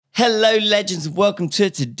Hello, legends. Welcome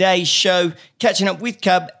to today's show. Catching Up with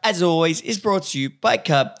Cub, as always, is brought to you by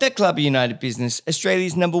Cub, the Club of United Business,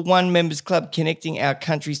 Australia's #1 members club connecting our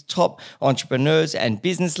country's top entrepreneurs and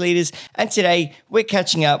business leaders. And today, we're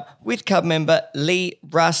catching up with Cub member Lee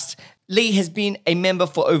Rust. Lee has been a member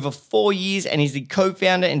for over 4 years and is the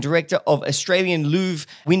co-founder and director of Australian Louvre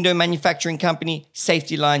window manufacturing company,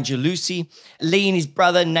 Safety Line Jalousie. Lee and his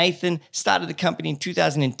brother Nathan started the company in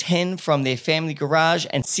 2010 from their family garage,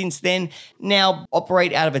 and since then now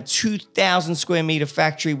operate out of a 2,000 square meter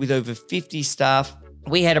factory with over 50 staff.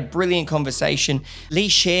 We had a brilliant conversation. Lee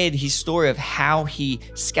shared his story of how he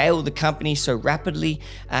scaled the company so rapidly.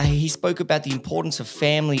 He spoke about the importance of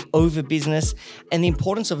family over business and the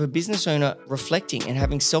importance of a business owner reflecting and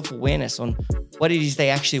having self-awareness on what it is they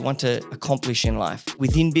actually want to accomplish in life,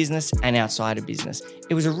 within business and outside of business.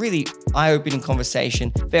 It was a really eye-opening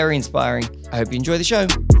conversation, very inspiring. I hope you enjoy the show.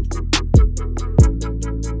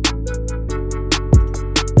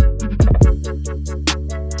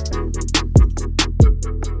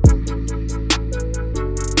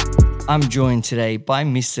 I'm joined today by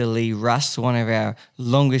Mr. Lee Rust, one of our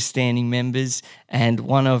longest standing members and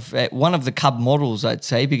one of the Cub models, I'd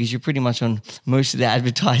say, because you're pretty much on most of the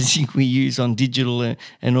advertising we use on digital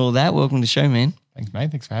and all that. Welcome to the show, man. Thanks,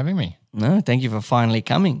 mate. Thanks for having me. No, thank you for finally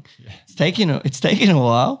coming. Yeah. It's taken a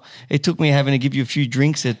while. It took me having to give you a few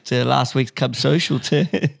drinks at last week's Cub Social to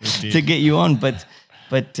get you on, but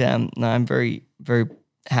no, I'm very, very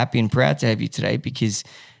happy and proud to have you today because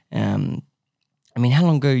how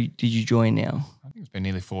long ago did you join now? I think it's been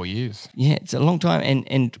nearly 4 years. Yeah, it's a long time.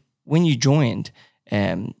 And when you joined,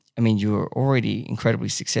 you were already incredibly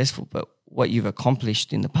successful, but what you've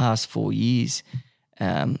accomplished in the past 4 years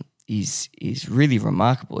is really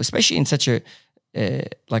remarkable, especially in such a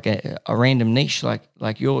random niche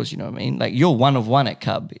like yours, you know what I mean? Like you're one of one at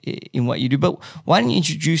Cub in what you do. But why don't you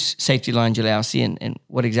introduce Safety Line Jalousie and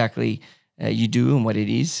what exactly you do and what it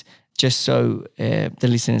is, just so the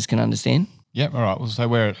listeners can understand? Yep, all right. Well, so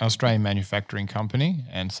we're an Australian manufacturing company,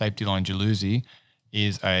 and Safety Line Jalousie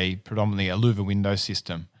is predominantly a louver window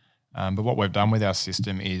system. But what we've done with our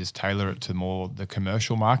system is tailor it to more the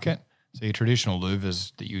commercial market. So your traditional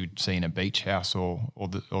louvers that you'd see in a beach house or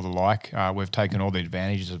the like, we've taken all the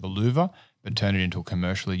advantages of a louver but turned it into a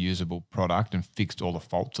commercially usable product and fixed all the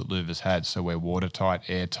faults that louvers had. So we're watertight,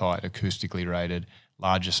 airtight, acoustically rated,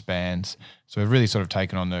 larger spans. So we've really sort of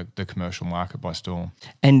taken on the commercial market by storm.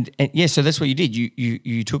 And yeah, so that's what you did.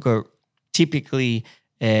 You took a typically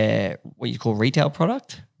what you call retail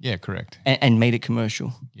product? Yeah, correct. And made it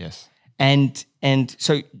commercial. Yes. And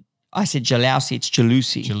so I said Jalousie, it's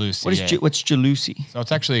Jalousie. Jalousie, What's Jalousie? So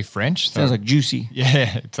it's actually French. Sounds like juicy.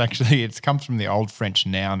 Yeah, it comes from the old French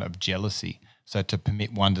noun of jealousy. So to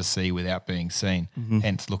permit one to see without being seen,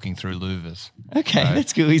 hence looking through louvers. Okay, so,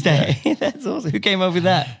 that's cool. That's awesome. Who came up with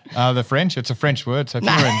that? The French. It's a French word. So if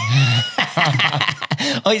you're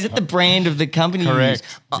Oh, is that the brand of the company? Correct.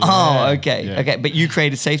 You use? Oh, okay. Yeah. Okay, but you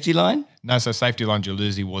created Safety Line? No, so Safety Line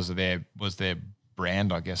Jalousie was their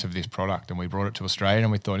brand, I guess, of this product, and we brought it to Australia,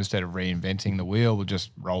 and we thought instead of reinventing the wheel, we'll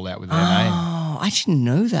just roll out with their name. Oh, I didn't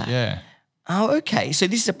know that. Yeah. Oh, okay. So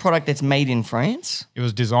this is a product that's made in France? It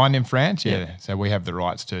was designed in France, yeah. So we have the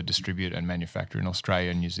rights to distribute and manufacture in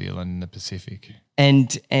Australia, New Zealand, and the Pacific.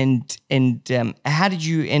 And how did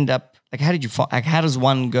you end up? How does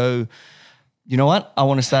one go? You know what? I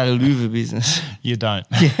want to start a louver business. You don't.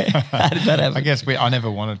 Yeah. How did that happen? I guess I never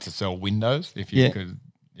wanted to sell windows, if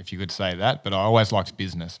you could say that. But I always liked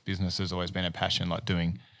business. Business has always been a passion, like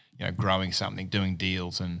doing, growing something, doing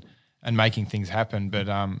deals, and making things happen. But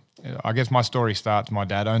I guess my story starts, my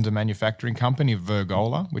dad owns a manufacturing company,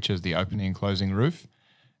 Vergola, which is the opening and closing roof.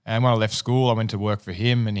 And when I left school, I went to work for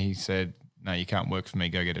him, and he said, no, you can't work for me,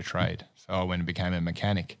 go get a trade. So I went and became a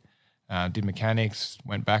mechanic. Did mechanics,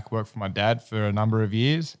 went back, worked for my dad for a number of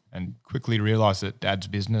years, and quickly realised that dad's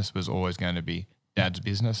business was always going to be dad's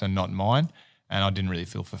business and not mine. And I didn't really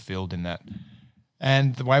feel fulfilled in that.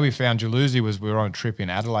 And the way we found Jalousie was we were on a trip in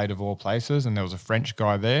Adelaide of all places, and there was a French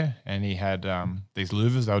guy there, and he had these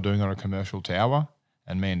louvers they were doing on a commercial tower,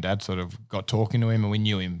 and me and Dad sort of got talking to him, and we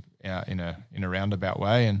knew him in a roundabout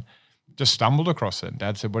way, and just stumbled across it. And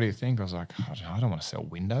Dad said, "What do you think?" I was like, "I don't want to sell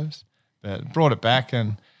windows," but brought it back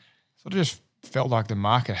and sort of just felt like the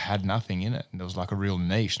market had nothing in it, and there was like a real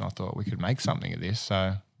niche, and I thought we could make something of this.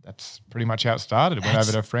 So that's pretty much how it started. Went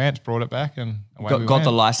over to France, brought it back, and away we went.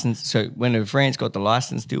 The license. So went to France, got the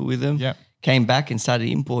license deal with them. Yeah. Came back and started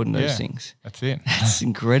importing those things. That's it. That's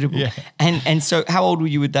incredible. Yeah. And so how old were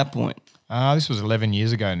you at that point? This was 11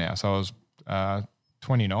 years ago now. So I was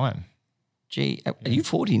 29. Gee, are you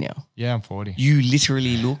 40 now? Yeah, I'm 40. You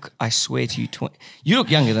literally look, I swear to you, you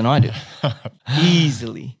look younger than I do.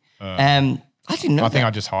 Easily. I didn't know I think that.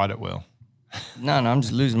 I just hide it well. No, I'm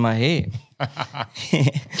just losing my hair.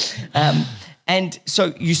 And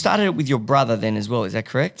so you started it with your brother then as well, is that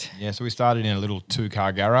correct? Yeah, so we started in a little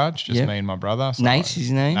 2-car garage, just Yep. me and my brother. So Nath is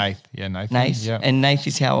his name? Nath, yeah, Nathan. Nath. Yeah. And Nath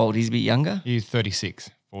is how old? He's a bit younger? He's 36,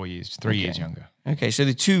 4 years, 3 years younger. Okay, so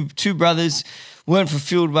the two brothers weren't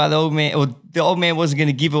fulfilled by the old man, or the old man wasn't going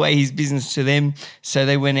to give away his business to them, so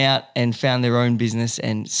they went out and found their own business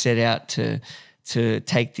and set out to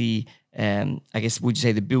take the, I guess, would you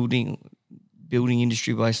say the building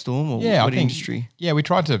industry by storm, or Yeah, what I think, industry? Yeah, we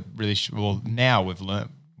tried to really. Well, now we've learnt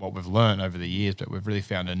what we've learned over the years, but we've really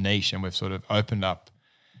found a niche, and we've sort of opened up,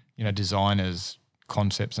 designers'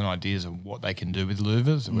 concepts and ideas of what they can do with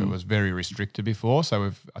louvers. It was very restricted before,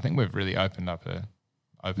 so I think we've really opened up a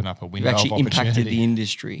window You've of actually opportunity. impacted the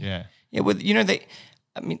industry. Yeah, Yeah, well,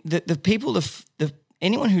 the people,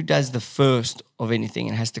 anyone who does the first of anything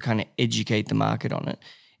and has to kind of educate the market on it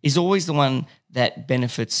is always the one that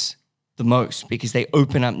benefits the most, because they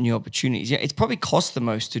open up new opportunities. Yeah, it's probably cost the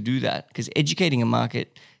most to do that, because educating a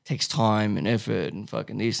market takes time and effort and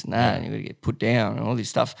fucking this and that, and you've got to get put down and all this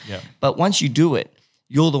stuff. Yeah. But once you do it,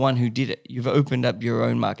 you're the one who did it. You've opened up your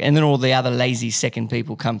own market. And then all the other lazy second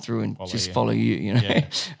people come through and follow you, Yeah.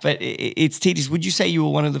 But it's tedious. Would you say you were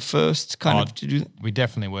one of the first to do that? we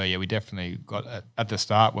definitely were. Yeah, we definitely got at the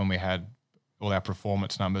start when we had all our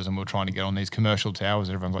performance numbers and we were trying to get on these commercial towers.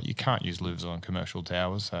 Everyone's like, you can't use louvers on commercial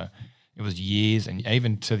towers. So it was years, and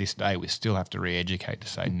even to this day, we still have to re-educate to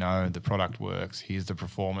say, no, the product works. Here's the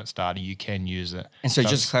performance data. You can use it. And so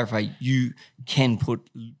just to clarify, you can put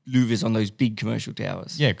louvers on those big commercial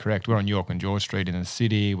towers. Yeah, correct. We're on York and George Street in the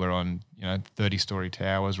city. We're on 30-story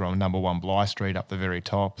towers. We're on number 1 Bligh Street up the very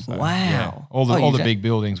top. So, Wow. yeah, all the big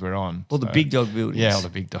buildings we're on. All the big dog buildings. Yeah, all the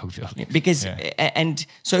big dog buildings. Yeah, because and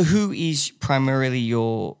so who is primarily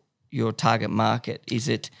your target market? Is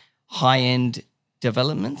it high-end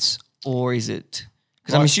developments, or is it,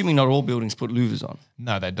 because I'm assuming not all buildings put louvers on.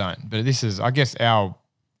 No, they don't. But this is, I guess, our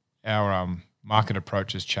market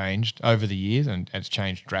approach has changed over the years, and it's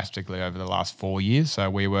changed drastically over the last 4 years.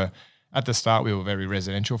 So at the start, we were very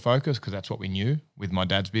residential focused because that's what we knew with my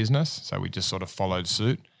dad's business. So we just sort of followed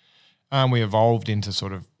suit. We evolved into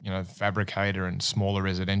sort of, fabricator and smaller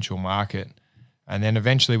residential market. And then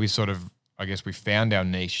eventually we sort of, I guess, we found our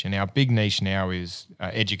niche, and our big niche now is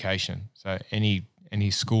education. So any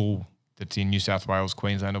school that's in New South Wales,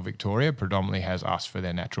 Queensland or Victoria predominantly has us for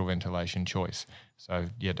their natural ventilation choice. So,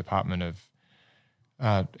 Department of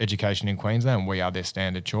Education in Queensland, we are their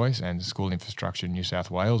standard choice, and School Infrastructure in New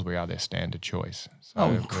South Wales, we are their standard choice.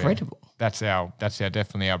 So incredible. That's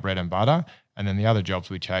definitely our bread and butter. And then the other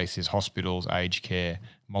jobs we chase is hospitals, aged care,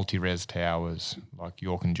 multi-res towers like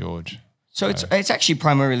York and George. So it's actually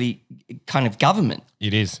primarily kind of government.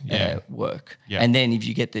 It is, yeah. Work. Yeah. And then if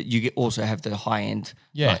you get also have the high end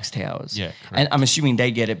Lux towers. Yeah, correct. And I'm assuming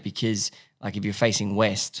they get it because, like, if you're facing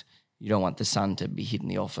west, you don't want the sun to be hitting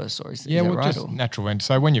the office, or is that right? Just natural vent.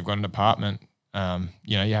 So when you've got an apartment,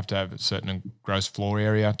 you have to have a certain gross floor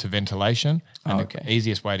area to ventilation. And the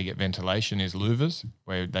easiest way to get ventilation is louvers,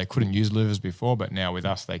 where they couldn't use louvers before, but now with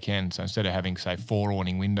us they can. So instead of having, say, 4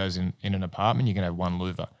 awning windows in an apartment, you can have 1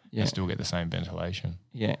 louver and still get the same ventilation.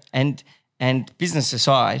 Yeah. And business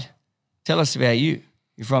aside, tell us about you.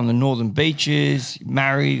 You're from the Northern Beaches, you're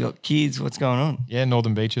married, got kids. What's going on? Yeah,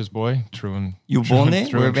 Northern Beaches boy. True and you were born there?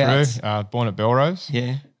 True and Whereabouts? true. Born at Belrose.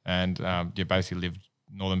 Yeah. And basically lived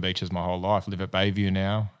Northern Beaches my whole life. Live at Bayview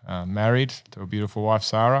now. Married to a beautiful wife,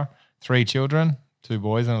 Sarah. 3 children, 2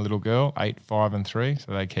 boys and a little girl, 8, 5 and 3.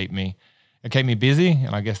 So they keep me busy.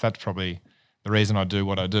 And I guess that's probably the reason I do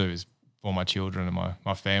what I do, is for my children and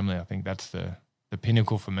my family. I think that's the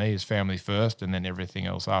pinnacle for me, is family first and then everything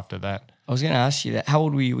else after that. I was going to ask you that. How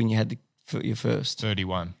old were you when you had your first?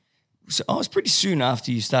 31. So I was pretty soon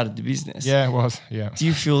after you started the business. Yeah, it was. Yeah. Do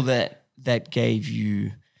you feel that gave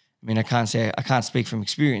you, I mean, I can't speak from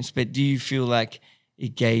experience, but do you feel like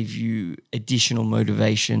it gave you additional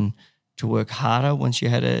motivation to work harder once you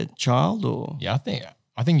had a child, or? Yeah,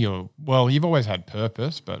 I think you've always had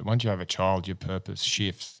purpose, but once you have a child, your purpose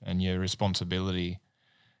shifts, and your responsibility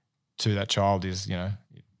to that child is,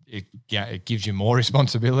 it gives you more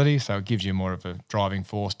responsibility. So it gives you more of a driving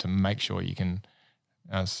force to make sure you can,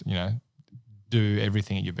 do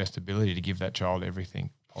everything at your best ability to give that child everything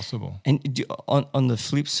possible. And on the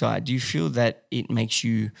flip side, do you feel that it makes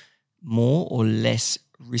you more or less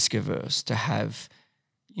risk averse to have,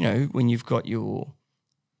 when you've got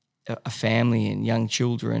a family and young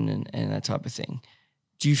children and that type of thing?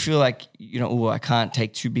 do you feel like, oh, I can't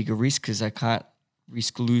take too big a risk because I can't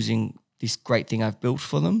risk losing this great thing I've built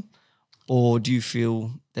for them? Or do you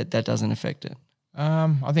feel that doesn't affect it?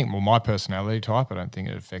 I think, my personality type, I don't think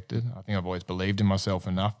it affected. I think I've always believed in myself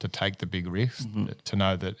enough to take the big risks, to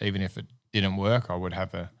know that even if it didn't work, I would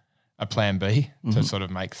have a plan B to sort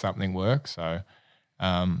of make something work. So,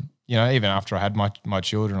 even after I had my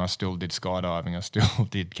children, I still did skydiving. I still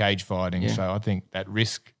did cage fighting. Yeah. So I think that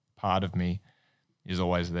risk part of me is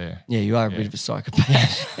always there. Yeah, you are a bit of a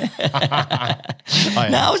psychopath.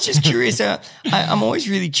 No, I was just curious. I'm always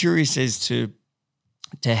really curious as to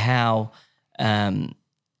how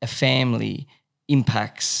a family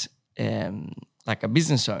impacts like a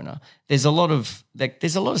business owner. There's a lot of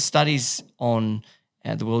studies on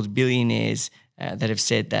the world's billionaires that have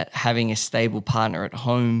said that having a stable partner at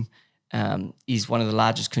home is one of the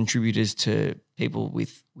largest contributors to people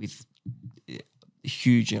with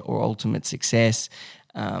huge or ultimate success.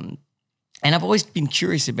 And I've always been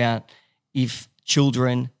curious about if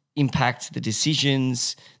children impact the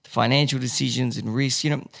decisions, the financial decisions and risks.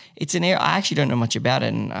 It's an area I actually don't know much about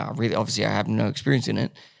it, and obviously I have no experience in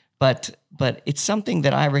it, but it's something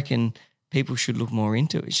that I reckon people should look more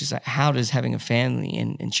into. It's just like, how does having a family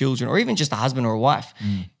and children, or even just a husband or a wife,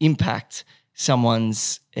 impact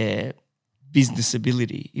someone's business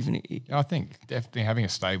ability? I think definitely having a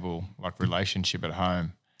stable relationship at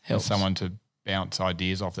home helps. And someone to bounce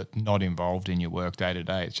ideas off that's not involved in your work day to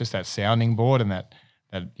day. It's just that sounding board and that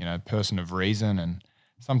person of reason. And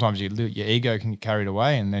sometimes your ego can get carried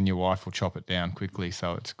away, and then your wife will chop it down quickly.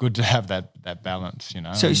 So it's good to have that balance.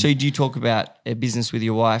 So do you talk about a business with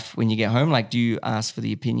your wife when you get home? Like, do you ask for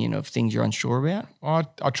the opinion of things you're unsure about?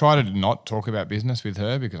 Well, I try to not talk about business with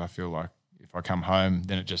her, because I feel like if I come home,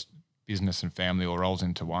 then it just business and family all rolls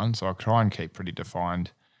into one. So I try and keep pretty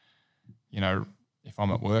defined. If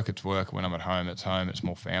I'm at work, it's work. When I'm at home, it's home. It's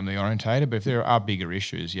more family orientated. But if there are bigger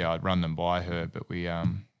issues, I'd run them by her. But we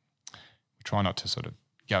try not to sort of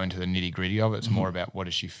go into the nitty gritty of it. It's more about, what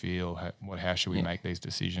does she feel? How should we make these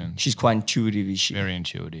decisions? She's quite intuitive, is she? Very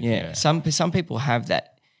intuitive. Yeah. Some people have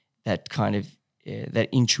that kind of that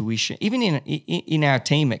intuition. Even in our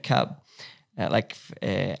team at Cub,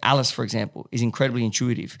 Alice, for example, is incredibly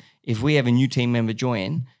intuitive. If we have a new team member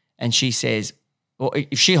join and she says, or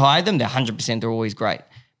if she hired them, they're 100%, they're always great.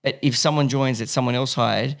 But if someone joins that someone else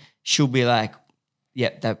hired, she'll be like,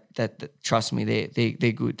 yeah, that trust me,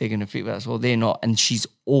 they're good, they're going to fit with us. Well, they're not. And she's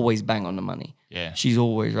always bang on the money. Yeah. She's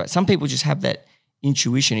always right. Some people just have that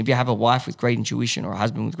intuition. If you have a wife with great intuition or a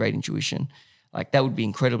husband with great intuition, like, that would be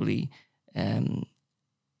incredibly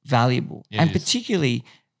valuable. It and is. Particularly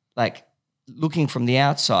like looking from the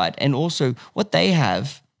outside, and also what they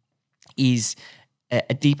have is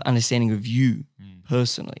a deep understanding of you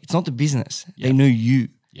personally. It's not the business. Yeah. They know you.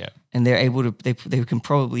 Yeah. And they're able to, they can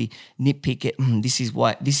probably nitpick it.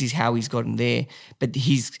 This is how he's gotten there. But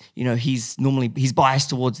he's biased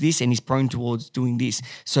towards this, and he's prone towards doing this.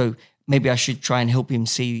 So maybe I should try and help him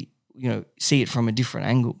see it from a different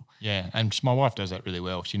angle. Yeah. And my wife does that really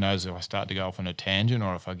well. She knows if I start to go off on a tangent,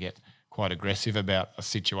 or if I get quite aggressive about a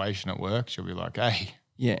situation at work, she'll be like, hey,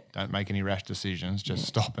 don't make any rash decisions. Just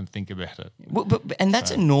stop and think about it. And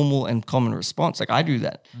that's a normal and common response. Like, I do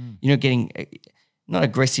that. Getting not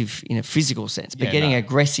aggressive in a physical sense, but getting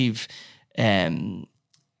aggressive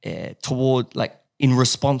toward, like, in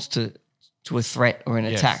response to a threat or an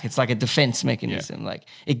attack. It's like a defense mechanism. Yeah. Like,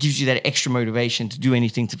 it gives you that extra motivation to do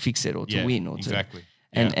anything to fix it or to win or exactly.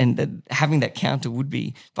 And having that counter would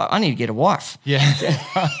be, but I need to get a wife. Yeah.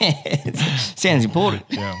 Sounds important.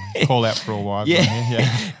 Yeah. Call out for a wife. Yeah.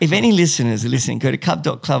 If any listeners are listening, go to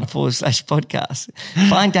cub.club/podcast.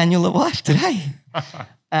 Find Daniel a wife today.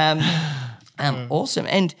 Awesome.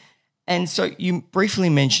 And so you briefly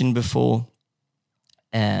mentioned before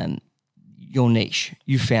your niche.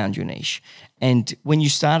 You found your niche. And when you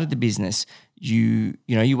started the business, you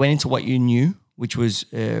went into what you knew, which was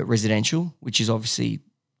residential, which is obviously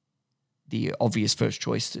the obvious first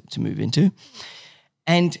choice to move into.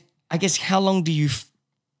 And I guess, how long do you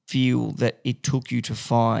feel that it took you to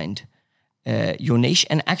find your niche?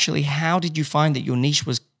 And actually, how did you find that your niche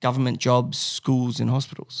was government jobs, schools and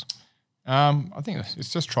hospitals? I think it's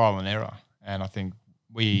just trial and error. And I think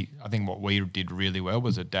what we did really well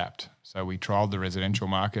was adapt. So we trialled the residential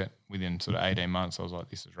market within sort of 18 months. I was like,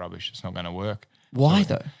 this is rubbish. It's not going to work. Why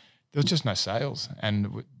though? There was just no sales.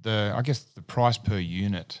 And I guess the price per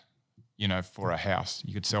unit, for a house,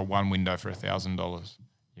 you could sell one window for $1,000.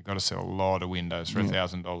 You've got to sell a lot of windows for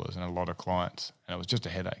 $1,000 and a lot of clients. And it was just a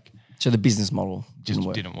headache. So the business model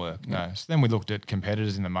didn't work. No. So then we looked at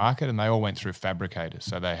competitors in the market, and they all went through fabricators.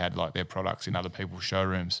 So they had like their products in other people's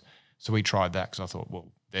showrooms. So we tried that because I thought,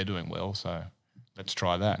 well, they're doing well, so let's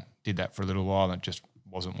try that. Did that for a little while and it just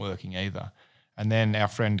wasn't working either. And then our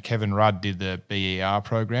friend Kevin Rudd did the BER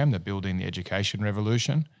program, the Building the Education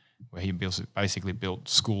Revolution, where he basically built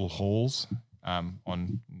school halls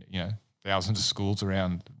on thousands of schools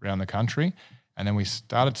around the country. And then we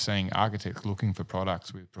started seeing architects looking for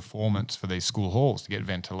products with performance for these school halls to get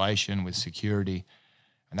ventilation with security.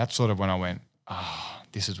 And that's sort of when I went,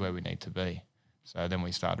 this is where we need to be. So then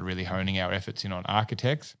we started really honing our efforts in on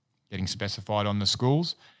architects, getting specified on the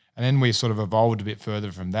schools. And then we sort of evolved a bit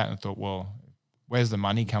further from that and thought, well, where's the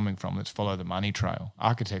money coming from? Let's follow the money trail.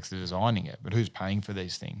 Architects are designing it, but who's paying for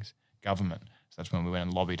these things? Government. So that's when we went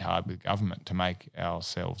and lobbied hard with government to make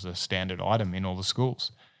ourselves a standard item in all the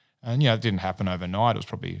schools. And, it didn't happen overnight. It was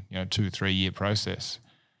probably, 2-3 year process.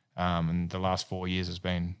 And the last 4 years has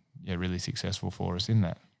been really successful for us in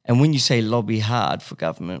that. And when you say lobby hard for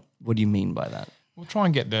government, what do you mean by that? We'll try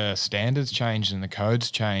and get the standards changed and the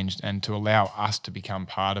codes changed and to allow us to become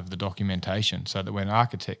part of the documentation so that when an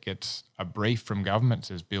architect gets a brief from government,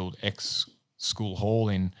 says build X school hall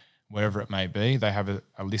in wherever it may be, they have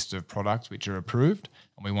a list of products which are approved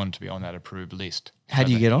and we want to be on that approved list. How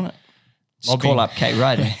do you get on it? Just call up Kate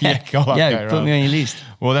Ryder. Call up Kate Ryder. Put me on your list.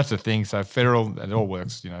 Well, that's the thing. So federal, it all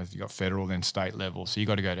works, you've got federal then state level. So you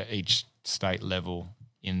got to go to each state level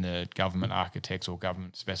in the government architects or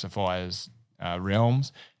government specifiers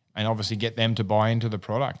realms and obviously get them to buy into the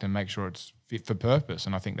product and make sure it's fit for purpose.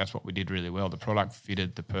 And I think that's what we did really well. The product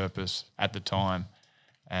fitted the purpose at the time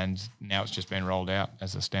and now it's just been rolled out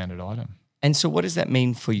as a standard item. And so what does that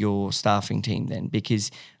mean for your staffing team then?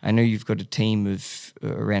 Because I know you've got a team of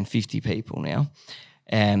around 50 people now.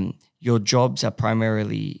 Your jobs are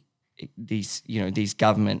primarily these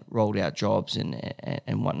government rolled out jobs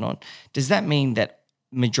and whatnot. Does that mean that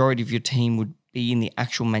majority of your team would be in the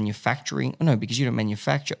actual manufacturing? Oh, no, because you don't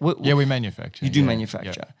manufacture. We manufacture. You do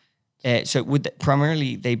manufacture. Yeah. So would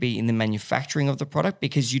primarily they be in the manufacturing of the product?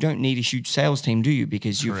 Because you don't need a huge sales team, do you?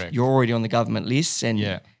 Because you're already on the government lists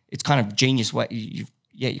and it's kind of genius what you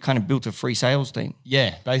kind of built a free sales team.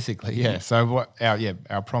 Yeah, basically, yeah. So what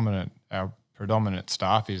our predominant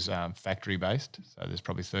staff is factory based. So there's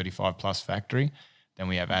probably 35 plus factory. Then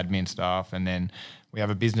we have admin staff and then we have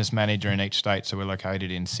a business manager in each state. So we're located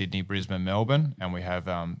in Sydney, Brisbane, Melbourne, and we have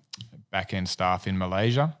back end staff in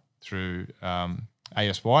Malaysia through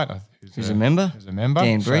AS White, who's a member.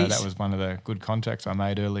 Dan Breeze. So that was one of the good contacts I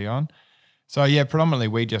made early on. So predominantly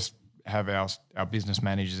we just have our business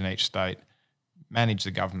managers in each state manage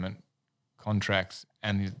the government contracts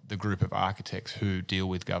and the group of architects who deal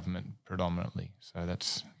with government predominantly. So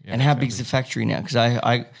that's and how big is the factory now? Because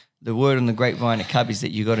I the word on the grapevine at Cub is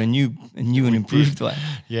that you got a new and improved one.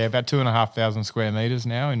 Yeah, about 2,500 square meters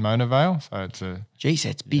now in Mona Vale. So it's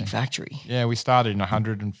that's big factory. Yeah, we started in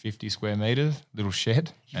 150 square meters, little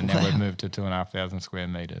shed, and now we've moved to 2,500 square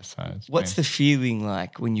meters. So what's the feeling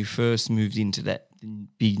like when you first moved into that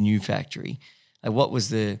big new factory? Like, what was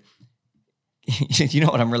the? You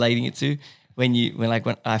know what I'm relating it to? When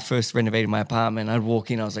I first renovated my apartment, I'd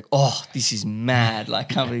walk in, I was like, oh, this is mad. Like,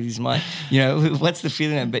 can't believe this is mine. What's the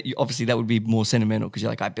feeling? But obviously that would be more sentimental because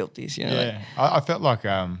you're like, I built this, I felt like,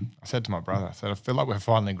 I said to my brother, I feel like we're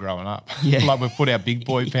finally growing up. Yeah. Like we've put our big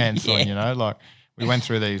boy pants on, like we went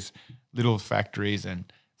through these little factories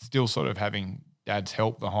and still sort of having dad's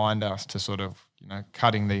help behind us to sort of,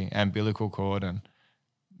 cutting the umbilical cord and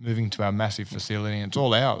moving to our massive facility. And it's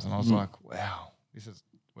all ours. And I was like, wow,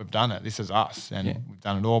 we've done it. This is us, and we've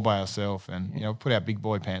done it all by ourselves. And put our big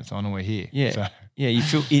boy pants on, and we're here. Yeah, so, you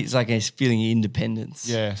feel it's like a feeling of independence.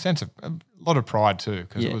 Yeah, sense of a lot of pride too,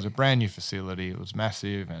 because it was a brand new facility. It was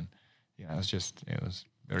massive, and it was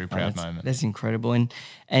a very proud moment. That's incredible.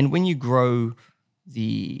 And when you grow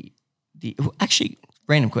the actually,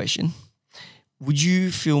 random question, would you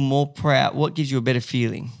feel more proud? What gives you a better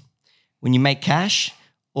feeling when you make cash?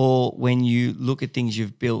 Or when you look at things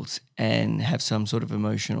you've built and have some sort of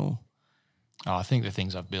emotional... Oh, I think the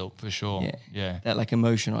things I've built for sure. Yeah. That like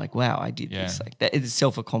emotional, like, wow, I did this. Like that, it's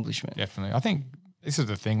self-accomplishment. Definitely. I think this is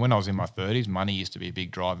the thing. When I was in my 30s, money used to be a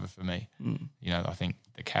big driver for me. I think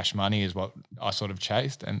the cash money is what I sort of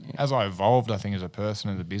chased. And as I evolved, I think as a person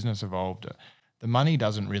and the business evolved, the money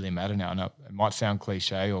doesn't really matter now. And it might sound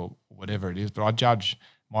cliche or whatever it is, but I judge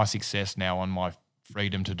my success now on my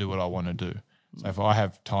freedom to do what I want to do. So if I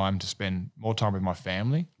have time to spend more time with my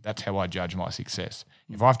family, that's how I judge my success.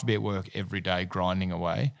 If I have to be at work every day grinding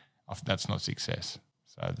away, that's not success.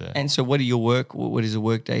 So what does a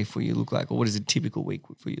work day for you look like, or what does a typical week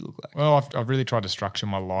for you look like? Well, I've really tried to structure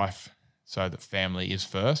my life so that family is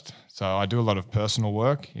first. So I do a lot of personal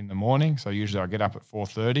work in the morning. So usually I get up at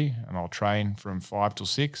 4:30 and I'll train from 5 till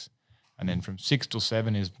 6. And then from 6 till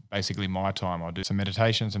 7 is basically my time. I'll do some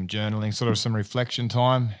meditation, some journaling, sort of some reflection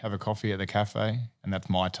time, have a coffee at the cafe, and that's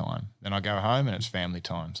my time. Then I go home and it's family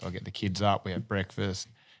time. So I get the kids up, we have breakfast,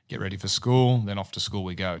 get ready for school, then off to school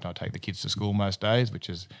we go. And I take the kids to school most days, which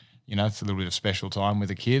is, it's a little bit of special time with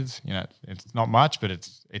the kids. It's not much, but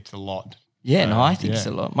it's a lot. Yeah, no, I think it's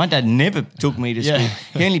a lot. My dad never took me to school.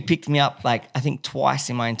 He only picked me up I think twice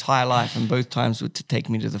in my entire life, and both times were to take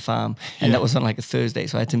me to the farm. And that was on a Thursday,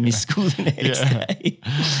 so I had to miss school the next day.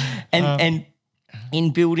 And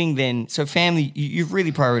in building then, so family, you've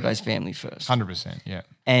really prioritized family first. 100%, yeah.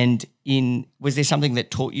 And was there something that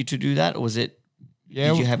taught you to do that, or was it,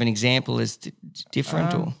 did you have an example as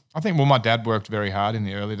different? Or I think, my dad worked very hard in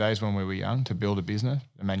the early days when we were young to build a business,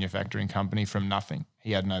 a manufacturing company from nothing.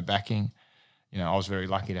 He had no backing. I was very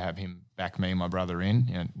lucky to have him back me and my brother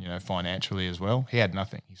in, financially as well. He had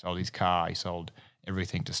nothing. He sold his car. He sold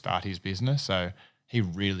everything to start his business. So he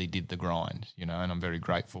really did the grind, and I'm very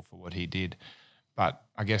grateful for what he did. But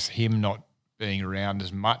I guess him not being around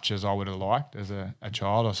as much as I would have liked as a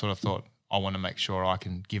child, I sort of thought I want to make sure I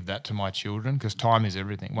can give that to my children, because time is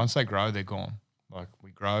everything. Once they grow, they're gone. Like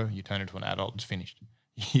we grow, you turn into an adult, it's finished.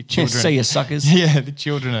 Children, so you suckers. Yeah, the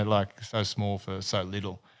children are so small for so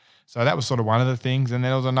little. So that was sort of one of the things. And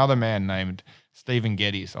there was another man named Stephen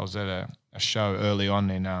Geddes. I was at a show early on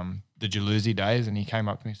in the Jaluzi days, and he came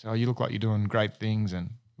up to me and said, "Oh, you look like you're doing great things."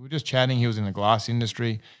 And we were just chatting. He was in the glass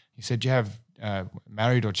industry. He said, "Do you have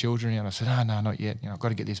married or children?" And I said, "Oh, no, not yet. I've got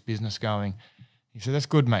to get this business going." He said, "That's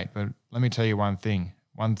good, mate, but let me tell you one thing.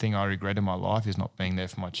 One thing I regret in my life is not being there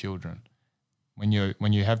for my children. When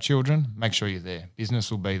you have children, make sure you're there. Business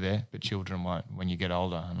will be there, but children won't when you get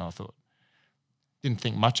older." And I thought, didn't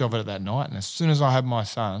think much of it at that night. And as soon as I had my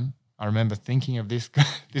son, I remember thinking of this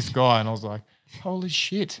guy, and I was like, holy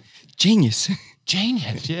shit. Genius.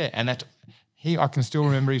 Genius, yeah. And I can still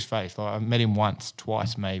remember his face. I met him once,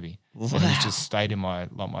 twice maybe. Wow. And he's just stayed in my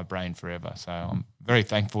brain forever. So I'm very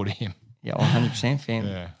thankful to him. Yeah, 100%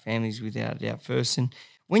 family. Families without a doubt first. And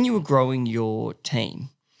when you were growing your team,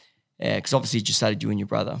 because obviously you just started you and your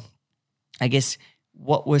brother, I guess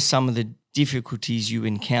what were some of the difficulties you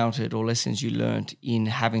encountered or lessons you learned in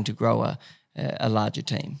having to grow a larger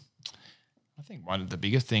team? I think one of the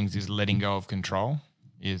biggest things is letting go of control.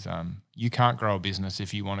 You can't grow a business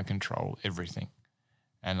if you want to control everything.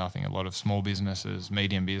 And I think a lot of small businesses,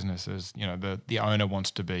 medium businesses, the owner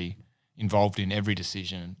wants to be involved in every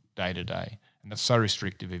decision day to day. And that's so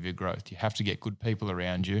restrictive of your growth. You have to get good people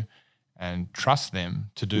around you and trust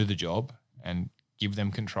them to do the job and give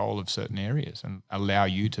them control of certain areas and allow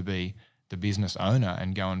you to be the business owner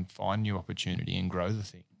and go and find new opportunity and grow the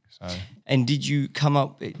thing. So, and did you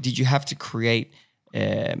have to create,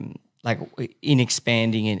 in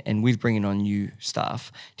expanding and with bringing on new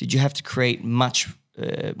staff, did you have to create much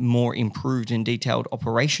more improved and detailed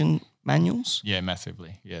operation manuals? Yeah,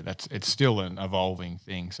 massively. Yeah, it's still an evolving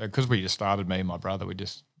thing. So because we just started, me and my brother, we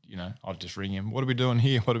just, I'd just ring him, what are we doing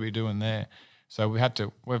here? What are we doing there? So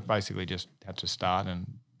we've basically just had to start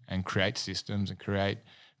and create systems and create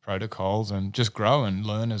protocols and just grow and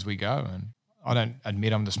learn as we go. And I don't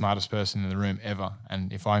admit I'm the smartest person in the room ever.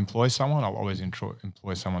 And if I employ someone, I'll always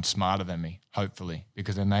employ someone smarter than me, hopefully,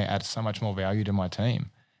 because then they add so much more value to my team.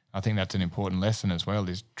 I think that's an important lesson as well,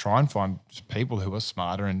 is try and find people who are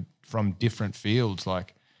smarter and from different fields.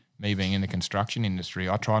 Like me being in the construction industry,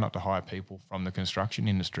 I try not to hire people from the construction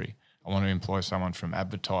industry. I want to employ someone from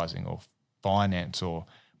advertising or finance or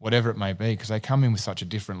whatever it may be, because they come in with such a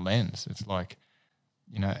different lens. It's like,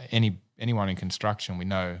 anyone in construction, we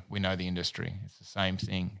know the industry. It's the same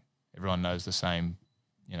thing. Everyone knows the same,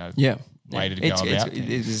 way to go about things.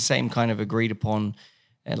 It's the same kind of agreed upon,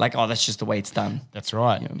 that's just the way it's done. That's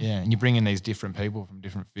right. Yeah. And you bring in these different people from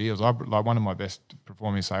different fields. One of my best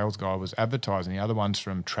performing sales guy was advertising. The other one's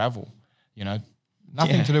from travel.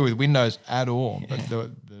 Nothing to do with Windows at all. But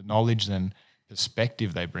the knowledge and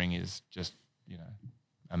perspective they bring is just,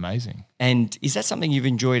 amazing. And is that something you've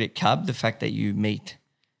enjoyed at Cub, the fact that you meet,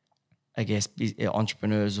 I guess,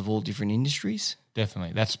 entrepreneurs of all different industries?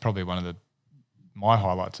 Definitely. That's probably one of my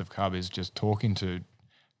highlights of Cub, is just talking to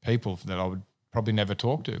people that I would probably never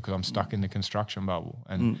talk to because I'm stuck in the construction bubble.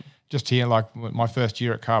 And just here, like my first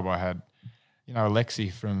year at Cub, I had,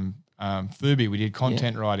 Alexi from Fubi. We did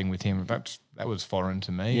content writing with him. That was foreign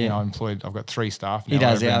to me. Yeah. I've got 3 staff now. He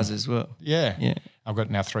does ours as well. Yeah. I've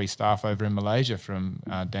got now 3 staff over in Malaysia from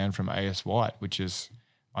Dan from AS White, which is,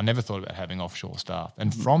 I never thought about having offshore staff.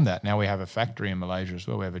 And from that, now we have a factory in Malaysia as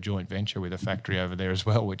well. We have a joint venture with a factory over there as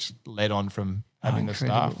well, which led on from having the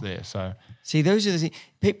staff there. So, see, those are the things.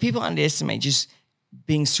 People underestimate just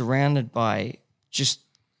being surrounded by just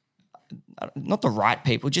not the right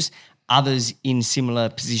people, just others in similar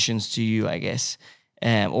positions to you, I guess,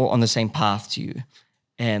 or on the same path to you.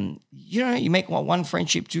 And you make one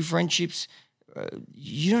friendship, two friendships,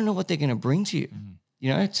 you don't know what they're going to bring to you.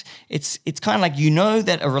 It's kind of like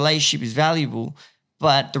that a relationship is valuable,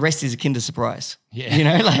 but the rest is a Kinder surprise. Yeah.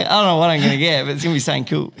 I don't know what I'm going to get, but it's going to be something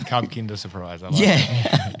cool. Cub Kinder surprise. I like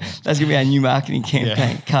that. That's going to be our new marketing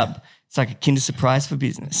campaign, Cub. It's like a Kinder surprise for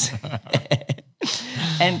business.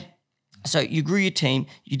 And so you grew your team,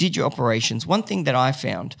 you did your operations. One thing that I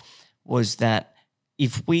found was that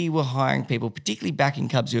if we were hiring people, particularly back in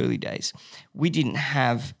Cub's early days, we didn't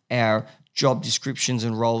have our job descriptions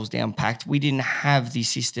and roles down packed. We didn't have the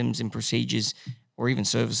systems and procedures or even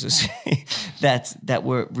services that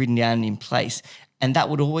were written down in place. And that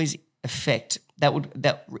would always affect,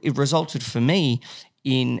 it resulted for me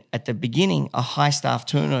in, at the beginning, a high staff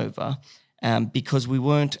turnover because we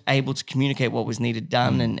weren't able to communicate what was needed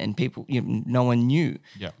done and people, no one knew.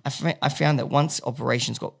 Yeah. I found that once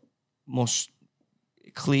operations got more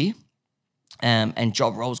clear and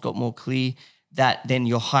job roles got more clear, that then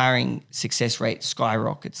your hiring success rate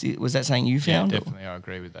skyrockets. Was that something you found? Yeah, definitely. I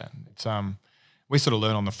agree with that. It's we sort of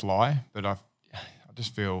learn on the fly, but I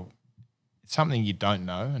just feel it's something you don't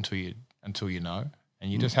know until you know,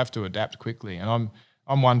 and you just have to adapt quickly. And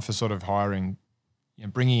I'm one for sort of hiring,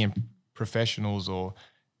 bringing in professionals or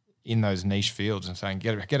in those niche fields and saying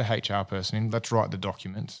get a HR person in, let's write the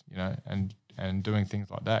documents, and doing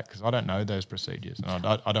things like that, because I don't know those procedures and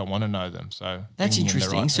I don't want to know them. So that's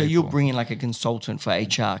interesting. So you'll bring in like a consultant for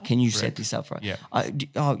HR. Can you set this up right?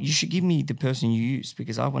 Yeah. You should give me the person you use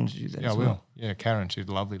because I wanted to do that. Yeah, as I will. well. Yeah, Karen, she's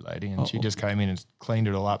a lovely lady, and she just came in and cleaned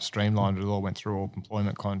it all up, streamlined it all, went through all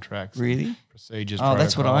employment contracts, really procedures. Oh,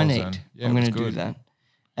 that's what I need. Yeah, I'm going to do that.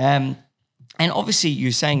 And obviously,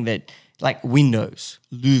 you're saying that like windows,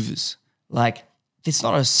 louvers, like it's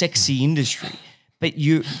not a sexy industry. But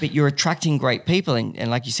you're attracting great people,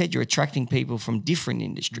 and like you said, you're attracting people from different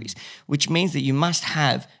industries, which means that you must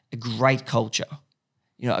have a great culture,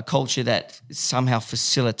 a culture that somehow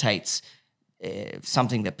facilitates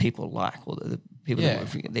something that people like, or the people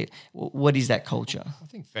that work. What is that culture? I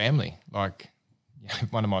think family. Like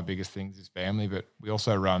one of my biggest things is family, but we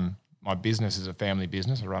also run my business is a family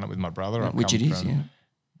business. I run it with my brother. Which it is,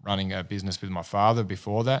 running a business with my father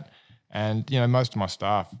before that. And, most of my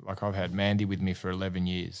staff, like I've had Mandy with me for 11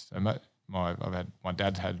 years. So my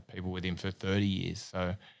dad's had people with him for 30 years.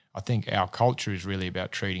 So I think our culture is really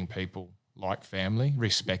about treating people like family,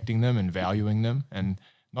 respecting them and valuing them, and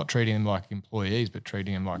not treating them like employees, but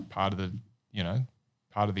treating them like part of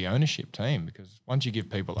the ownership team. Because once you give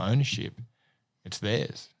people ownership, it's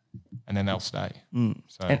theirs, and then they'll stay.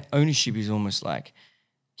 So, and ownership is almost like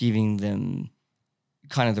giving them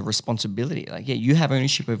kind of the responsibility, like, you have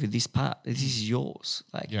ownership over this part. This is yours.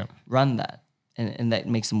 Like, run that, and that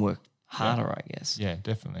makes them work harder, I guess. Yeah,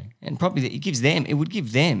 definitely. And probably it would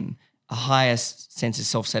give them a higher sense of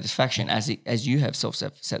self-satisfaction as you have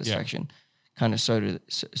self-satisfaction. Kind of so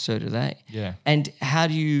do they. Yeah. And how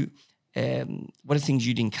do you? What are things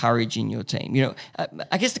you'd encourage in your team?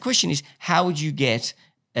 I guess the question is, how would you get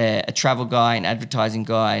a travel guy, an advertising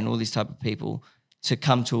guy, and all these type of people to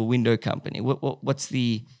come to a window company? What's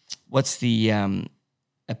the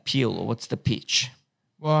appeal, or what's the pitch?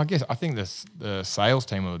 Well, I think the sales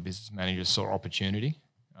team or the business managers saw opportunity.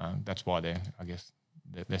 That's why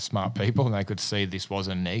they're smart people, and they could see this was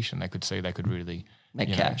a niche, and they could see they could really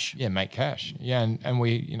make cash. Make cash. Yeah, and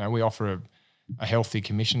we we offer a healthy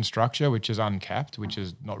commission structure, which is uncapped, which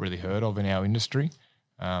is not really heard of in our industry.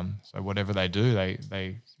 So whatever they do,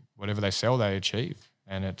 whatever they sell, they achieve,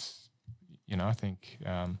 and it's. I think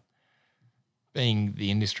being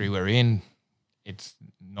the industry we're in, it's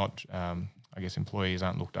not. I guess employees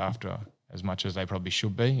aren't looked after as much as they probably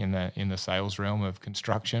should be in the sales realm of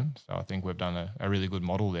construction. So I think we've done a really good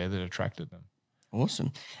model there that attracted them.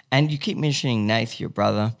 Awesome. And you keep mentioning Nath, your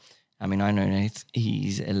brother. I mean, I know Nath;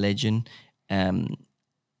 he's a legend.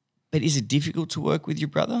 But is it difficult to work with your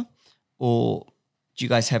brother, or do you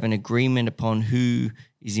guys have an agreement upon who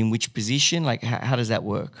is in which position? Like, how does that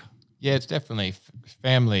work? Yeah, it's definitely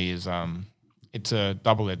family is it's a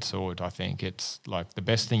double-edged sword. I think it's like the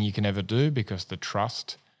best thing you can ever do, because the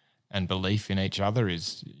trust and belief in each other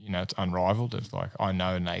is it's unrivaled. It's like I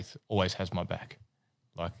know Nath always has my back,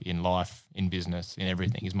 like in life, in business, in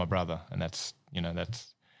everything. He's my brother, and that's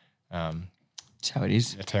how it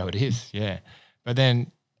is. That's how it is. Yeah, but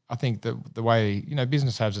then I think the way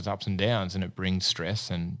business has its ups and downs, and it brings stress,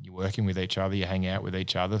 and you're working with each other, you hang out with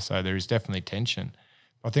each other, so there is definitely tension.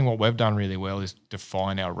 I think what we've done really well is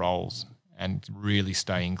define our roles and really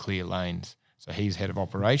stay in clear lanes. So he's head of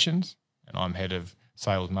operations and I'm head of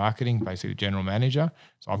sales marketing, basically general manager.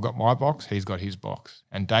 So I've got my box, he's got his box.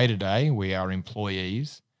 And day to day, we are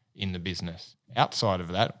employees in the business. Outside of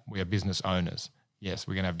that, we are business owners. Yes,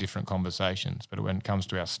 we're going to have different conversations, but when it comes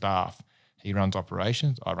to our staff, he runs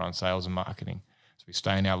operations, I run sales and marketing. So we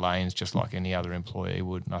stay in our lanes just like any other employee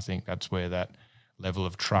would. And I think that's where that level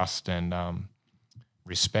of trust and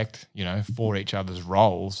respect, for each other's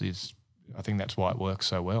roles is, I think that's why it works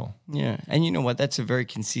so well. Yeah. And you know what? That's a very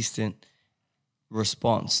consistent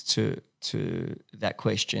response to that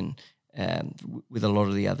question with a lot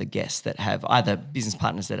of the other guests that have either business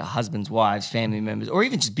partners that are husbands, wives, family members, or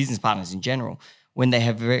even just business partners in general. When they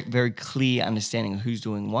have very, very clear understanding of who's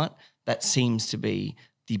doing what, that seems to be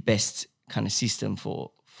the best kind of system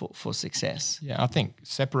for success. Yeah, I think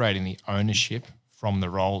separating the ownership from the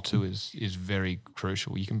role too is very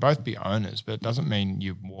crucial. You can both be owners, but it doesn't mean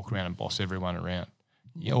you walk around and boss everyone around.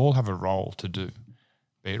 You all have a role to do,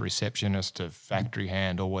 be it receptionist, a factory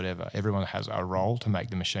hand or whatever. Everyone has a role to make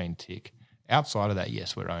the machine tick. Outside of that,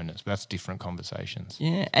 yes, we're owners, but that's different conversations.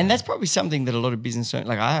 Yeah, and that's probably something that a lot of business owners,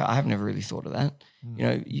 like I have never really thought of that.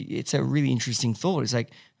 It's a really interesting thought. It's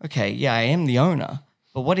like, okay, yeah, I am the owner,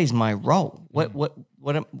 but what is my role? What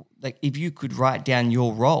like if you could write down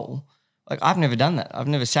your role, like I've never done that. I've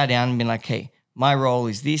never sat down and been like, hey, my role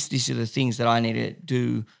is this. These are the things that I need to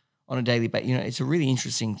do on a daily basis. It's a really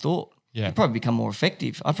interesting thought. Yeah. You'd probably become more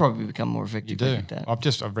effective. I'd probably become more effective. You do. Like that.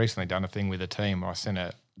 I've recently done a thing with a team. I sent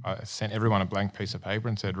everyone a blank piece of paper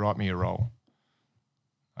and said, write me your role.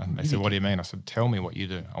 And they said, what do you mean? I said, tell me what you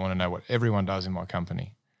do. I want to know what everyone does in my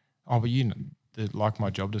company. Oh, but like my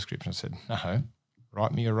job description. I said, no,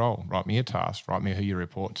 write me your role, write me your task, write me who you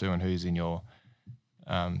report to and who's in your,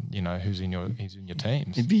 who's in your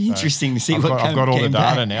teams. It'd be interesting to see I've what I've got all the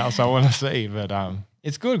back. data now, so I want to see. But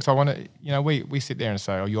it's good because I want to, we sit there and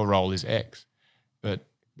say, oh, your role is X, but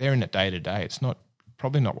they're in it day to day. It's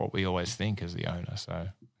probably not what we always think as the owner. So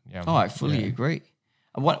yeah. Oh, I fully agree.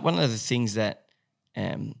 One of the things that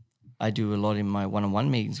I do a lot in my one-on-one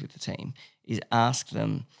meetings with the team is ask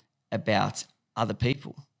them about other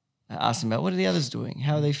people. I ask them about what are the others doing?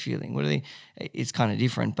 How are they feeling? What are they? It's kind of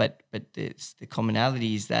different, but the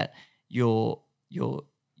commonality is that you're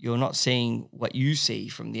not seeing what you see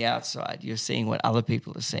from the outside. You're seeing what other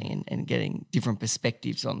people are seeing and getting different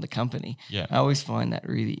perspectives on the company. Yeah. I always find that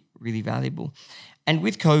really, really valuable. And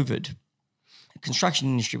with COVID, the construction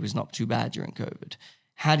industry was not too bad during COVID.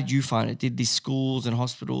 How did you find it? Did the schools and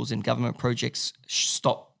hospitals and government projects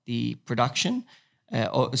stop the production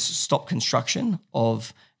or stop construction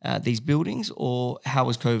of these buildings, or how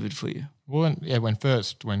was COVID for you? Well, when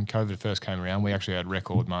COVID first came around, we actually had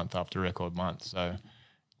record month after record month. So,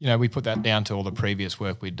 we put that down to all the previous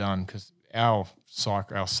work we'd done because our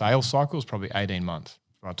sales cycle is probably 18 months.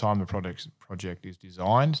 By the time the project is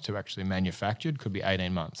designed to actually manufactured, could be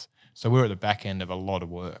 18 months. So we were at the back end of a lot of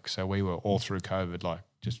work. So we were all through COVID, like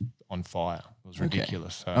just on fire. It was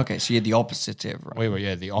ridiculous. So you're the opposite to everyone. We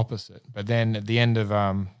were, the opposite. But then at the end of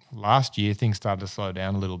last year, things started to slow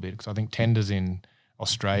down a little bit because I think tenders in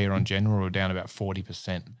Australia on general were down about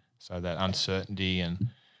 40%. So that uncertainty and,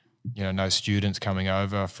 no students coming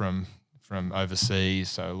over from overseas.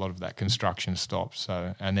 So a lot of that construction stopped.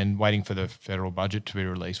 So, and then waiting for the federal budget to be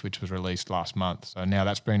released, which was released last month. So now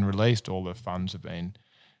that's been released. All the funds have been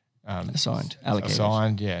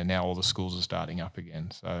allocated. Yeah. Now all the schools are starting up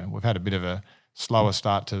again. So we've had a bit of a slower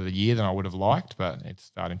start to the year than I would have liked, but it's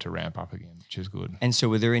starting to ramp up again, which is good. And so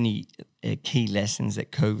were there any key lessons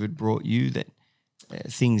that COVID brought you that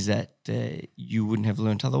things that you wouldn't have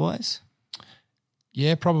learnt otherwise?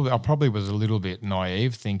 Yeah, probably. I probably was a little bit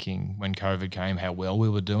naive thinking when COVID came how well we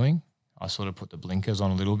were doing. I sort of put the blinkers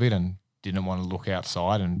on a little bit and didn't want to look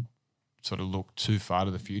outside and sort of look too far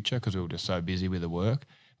to the future because we were just so busy with the work.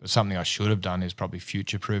 But something I should have done is probably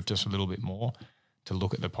future-proof just a little bit more to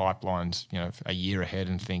look at the pipelines, a year ahead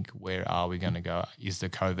and think, where are we going to go? Is the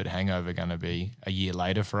COVID hangover going to be a year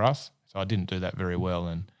later for us? So I didn't do that very well,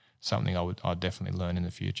 and something I'd definitely learn in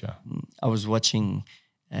the future. I was watching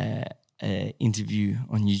an interview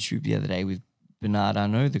on YouTube the other day with Bernard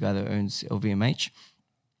Arnault, the guy that owns LVMH,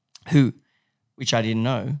 who, which I didn't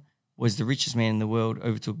know, was the richest man in the world,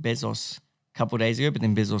 overtook Bezos a couple of days ago, but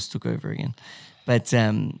then Bezos took over again. But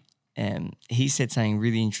he said something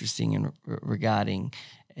really interesting regarding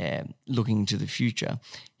looking into the future.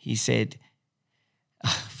 He said,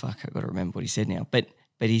 I've got to remember what he said now. But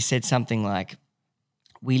he said something like,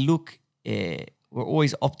 we're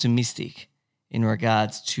always optimistic in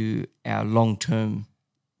regards to our long-term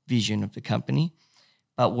vision of the company,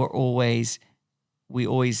 but we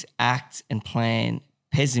always act and plan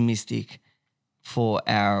pessimistic for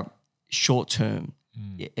our short-term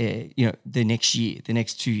the next year, the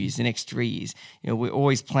next 2 years, the next 3 years. We're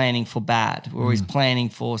always planning for bad. We're always planning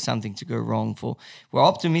for something to go wrong. We're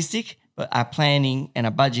optimistic, but our planning and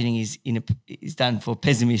our budgeting is done for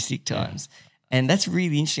pessimistic times. And that's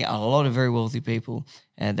really interesting. A lot of very wealthy people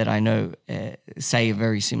that I know say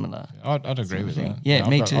very similar. I'd agree with that. Yeah,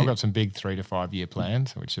 me too. I've got some big 3 to 5 year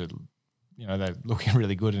plans, which are, they're looking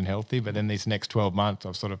really good and healthy. But then these next 12 months,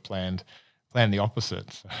 I've sort of planned the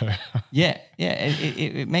opposite. So. Yeah,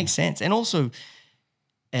 it makes sense. And also,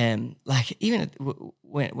 like even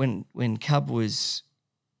when Cub was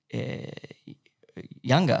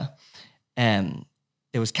younger,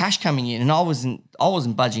 there was cash coming in, and I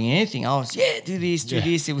wasn't budging anything. I was do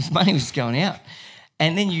this. It was money was going out,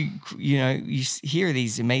 and then you hear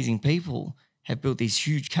these amazing people have built these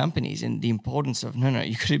huge companies, and the importance of you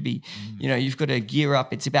got to be, you've got to gear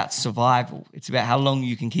up. It's about survival. It's about how long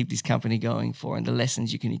you can keep this company going for, and the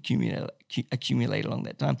lessons you can accumulate along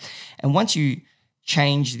that time. And once you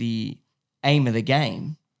change the aim of the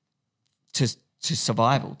game to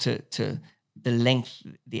survival, to the length,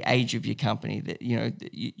 the age of your company, that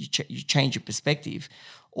you change your perspective,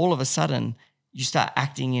 all of a sudden you start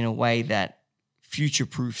acting in a way that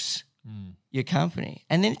future-proofs your company.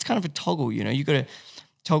 And then it's kind of a toggle, you've got to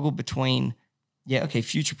toggle between,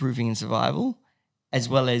 future-proofing and survival, as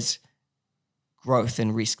well as growth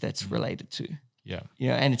and risk that's related to. Yeah.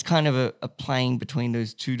 And it's kind of a playing between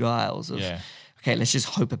those two dials of, okay, let's just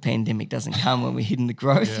hope a pandemic doesn't come when we're hitting the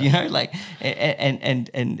growth, and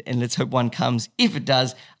let's hope one comes, if it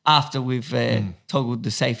does, after we've toggled the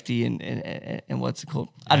safety and what's it called?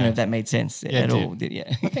 I don't know if that made sense at all. I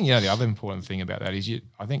think, the other important thing about that is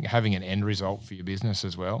I think having an end result for your business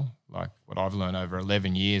as well, like what I've learned over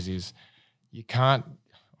 11 years is you can't,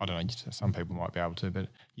 I don't know, some people might be able to, but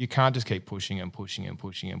you can't just keep pushing and pushing and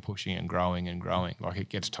pushing and pushing and growing and growing. Like it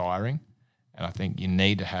gets tiring. And I think you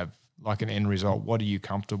need to have like an end result. What are you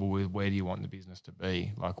comfortable with? Where do you want the business to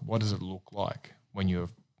be? Like, what does it look like when you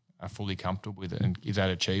are fully comfortable with it? And is that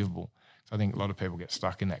achievable? So I think a lot of people get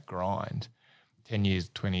stuck in that grind. 10 years,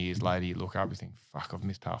 20 years later, you look up and think, fuck, I've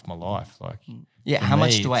missed half my life. Like, how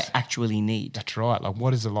much do I actually need? That's right. Like,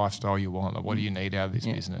 what is the lifestyle you want? Like, what do you need out of this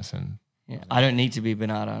business? And I don't need to be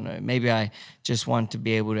Bernardo Arnault. Maybe I just want to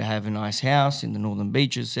be able to have a nice house in the Northern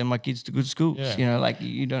Beaches, send my kids to good schools. Yeah.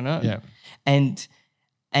 You don't know. Yeah.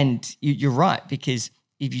 And you're right, because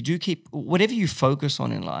if you do keep whatever you focus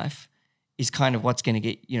on in life is kind of what's going to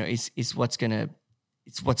get, it's what's going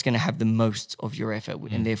to have the most of your effort,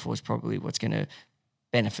 and therefore it's probably what's going to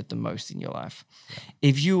benefit the most in your life. Yeah.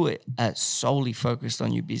 If you are solely focused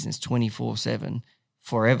on your business 24/7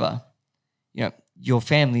 forever, your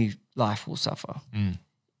family life will suffer.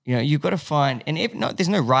 You've got to find, and there's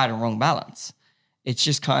no right or wrong balance. It's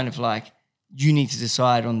just kind of like you need to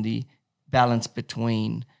decide on the balance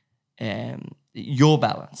between your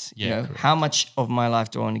balance. How much of my life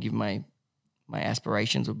do I want to give my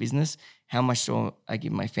aspirations or business? How much do I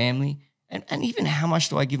give my family? And even how much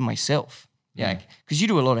do I give myself? Because you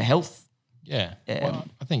do a lot of health. Well,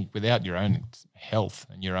 I think without your own health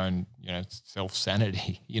and your own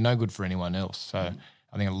self-sanity, you're no good for anyone else. So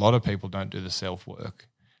I think a lot of people don't do the self-work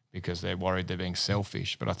because they're worried they're being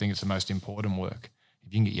selfish, but I think it's the most important work.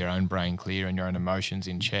 If you can get your own brain clear and your own emotions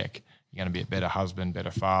in check, you're going to be a better husband,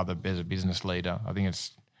 better father, better business leader. I think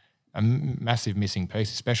it's a massive missing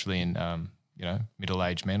piece, especially in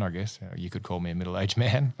middle-aged men. I guess you could call me a middle-aged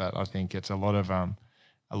man, but I think it's a lot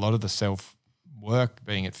of the self-work,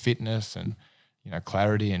 being it fitness and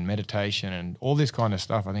clarity and meditation and all this kind of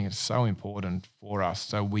stuff. I think it's so important for us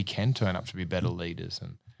so we can turn up to be better leaders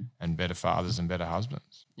and better fathers and better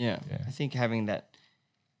husbands. Yeah. I think having that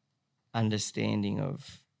understanding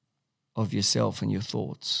of yourself and your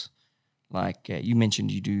thoughts. Like you mentioned,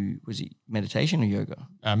 you do, was it meditation or yoga?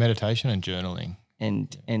 Meditation and journaling.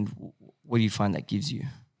 And what do you find that gives you?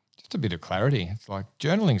 Just a bit of clarity. It's like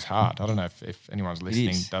journaling's hard. I don't know if anyone's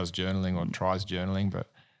listening does journaling or tries journaling, but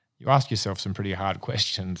you ask yourself some pretty hard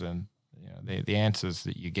questions, and the answers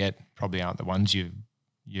that you get probably aren't the ones you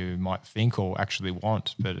might think or actually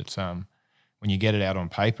want. But it's when you get it out on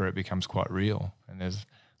paper, it becomes quite real, and there's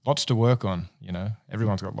lots to work on.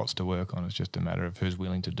 Everyone's got lots to work on. It's just a matter of who's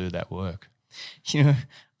willing to do that work.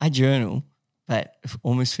 I journal, but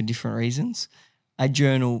almost for different reasons. I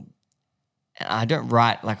journal. I don't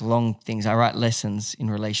write like long things. I write lessons in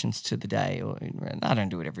relations to the day, I don't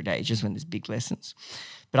do it every day. It's just when there's big lessons.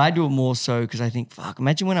 But I do it more so because I think, fuck,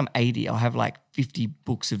 imagine when I'm 80, I'll have like 50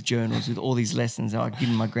 books of journals with all these lessons. I'll give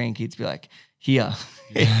them my grandkids, be like, here,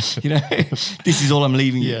 this is all I'm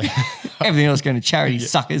leaving you. Everything else going to charity,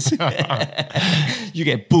 suckers. You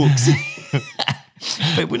get books.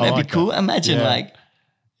 But wouldn't that be cool? Imagine like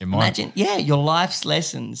Imagine, your life's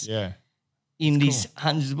lessons in these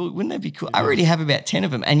hundreds of books. Wouldn't that be cool? I already have about 10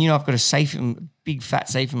 of them. And, I've got a big fat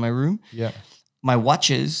safe in my room. Yeah. My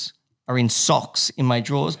watches are in socks in my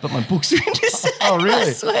drawers, but my books are in the safe. Oh, really?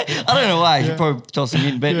 I swear. I don't know why. I should probably toss them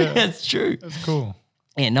in, but that's true. That's cool.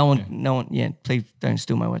 Yeah, no one, please don't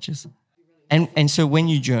steal my watches. And so when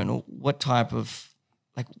you journal, what type of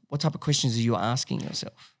questions are you asking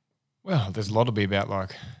yourself? Well, there's a lot to be about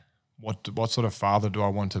like, what sort of father do I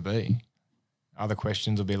want to be? Other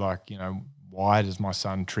questions will be like, why does my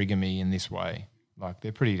son trigger me in this way? Like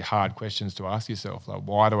they're pretty hard questions to ask yourself. Like,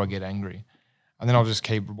 why do I get angry? And then I'll just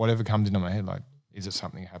keep whatever comes into my head. Like, is it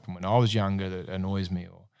something that happened when I was younger that annoys me?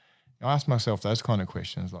 Or I ask myself those kind of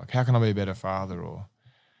questions. Like, how can I be a better father? Or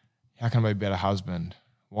how can I be a better husband?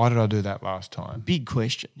 Why did I do that last time? Big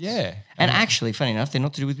questions. Yeah. And actually, funny enough, they're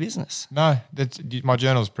not to do with business. No, my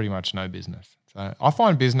journal is pretty much no business. So I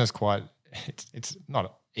find business quite, it's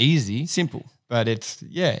not easy. Simple. But it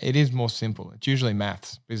is more simple. It's usually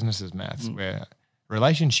maths. Business is maths, where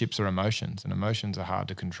relationships are emotions, and emotions are hard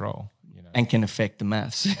to control. And can affect the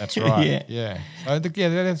maths. That's right. Yeah. So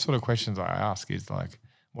the sort of questions I ask is like,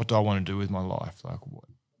 what do I want to do with my life? Like,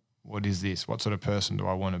 what is this? What sort of person do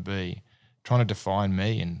I want to be? Trying to define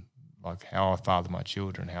me and like how I father my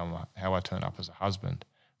children, how I turn up as a husband.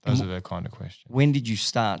 Those are the kind of questions. When did you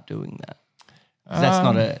start doing that?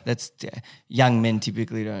 That's young men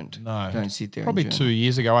typically don't sit there. Probably 2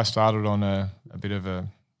 years ago, I started on a bit of a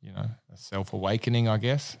self-awakening, I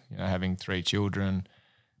guess. Having 3 children,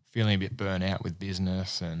 feeling a bit burnt out with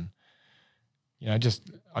business, and I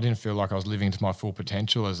didn't feel like I was living to my full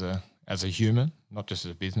potential as a human, not just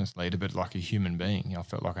as a business leader, but like a human being. I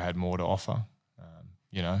felt like I had more to offer.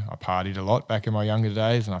 I partied a lot back in my younger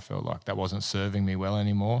days, and I felt like that wasn't serving me well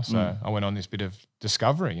anymore. So I went on this bit of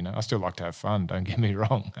discovery. I still like to have fun, don't get me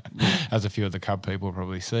wrong, as a few of the Cub people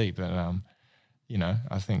probably see. But,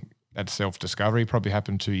 I think that self-discovery probably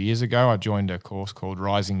happened 2 years ago. I joined a course called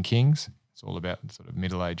Rising Kings. It's all about sort of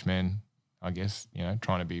middle-aged men, I guess,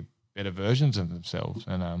 trying to be better versions of themselves.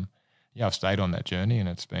 And, I've stayed on that journey, and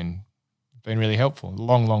it's been really helpful. A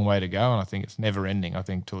long, long way to go, and I think it's never ending. I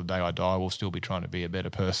think till the day I die, we'll still be trying to be a better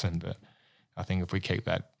person. But I think if we keep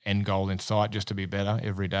that end goal in sight, just to be better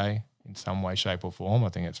every day in some way, shape or form, I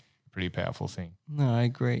think it's a pretty powerful thing. No, I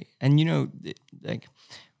agree. And, like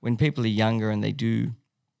when people are younger and they do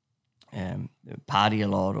party a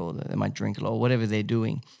lot, or they might drink a lot, or whatever they're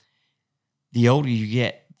doing, the older you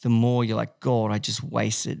get, the more you're like, God, I just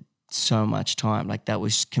wasted so much time. Like that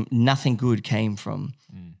was nothing good came from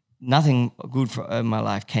nothing good for my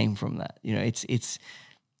life came from that.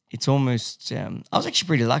 It's almost. I was actually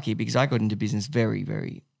pretty lucky because I got into business very,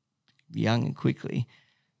 very young and quickly.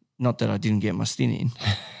 Not that I didn't get my stint in,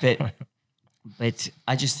 but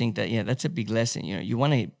I just think that that's a big lesson. You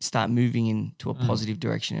want to start moving into a positive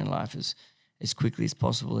direction in life as quickly as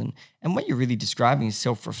possible. And what you're really describing is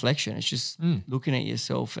self-reflection. It's just looking at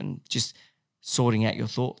yourself and just sorting out your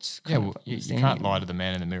thoughts. You can't lie to the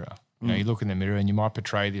man in the mirror. You look in the mirror and you might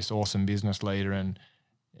portray this awesome business leader, and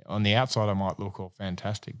on the outside I might look all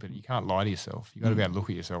fantastic, but you can't lie to yourself. You've got to be able to look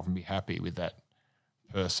at yourself and be happy with that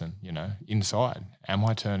person, inside. Am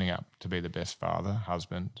I turning up to be the best father,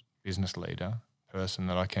 husband, business leader, person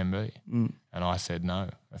that I can be? And I said no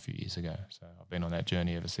a few years ago. So I've been on that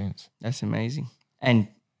journey ever since. That's amazing. And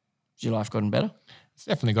has your life gotten better? It's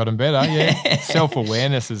definitely gotten better, yeah.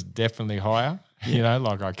 Self-awareness is definitely higher.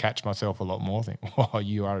 Like I catch myself a lot more, think, wow,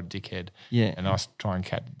 you are a dickhead. Yeah. And I try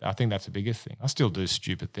and I think that's the biggest thing. I still do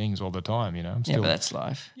stupid things all the time, I'm still, but that's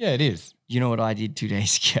life. Yeah, it is. You know what I did 2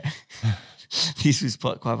 days ago? This was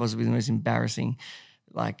quite possibly the most embarrassed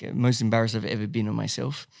I've ever been on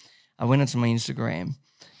myself. I went onto my Instagram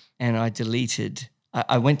and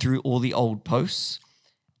I went through all the old posts,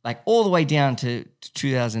 like all the way down to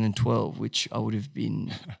 2012, which I would have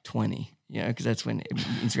been 20, because that's when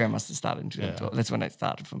Instagram must have started in 2012. Yeah. That's when it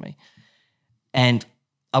started for me. And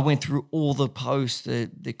I went through all the posts,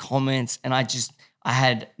 the comments, and I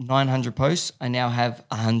had 900 posts. I now have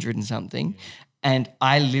 100 and something. And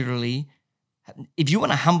I literally, if you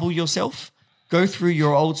want to humble yourself, go through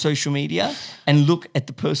your old social media and look at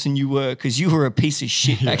the person you were, because you were a piece of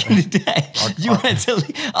shit back in the day.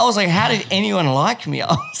 I was like, how did anyone like me? I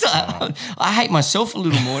was like, I hate myself a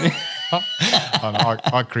little more now.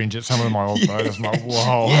 I cringe at some of my old photos. I'm like,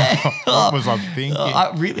 whoa, what was I thinking?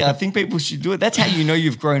 I think people should do it. That's how you know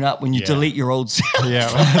you've grown up, when you delete your old self. Yeah,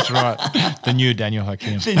 that's right. The new Daniel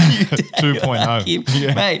Hakim. The new Daniel 2.0. Hakim.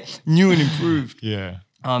 Yeah. Mate, new and improved. Yeah.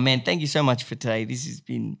 Oh, man, thank you so much for today. This has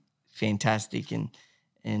been fantastic, and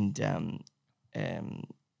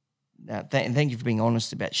thank you for being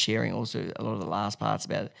honest about sharing. Also, a lot of the last parts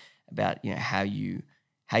about how you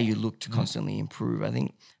look to constantly improve. I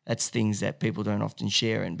think that's things that people don't often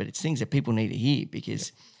share, but it's things that people need to hear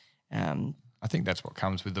because. I think that's what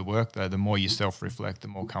comes with the work, though. The more you self-reflect, the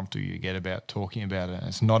more comfortable you get about talking about it. And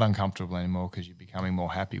it's not uncomfortable anymore because you're becoming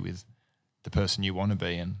more happy with the person you want to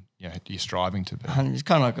be and you're striving to be. It's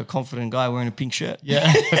kind of like a confident guy wearing a pink shirt.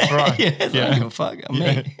 Yeah, that's right. I don't give a fuck. I'm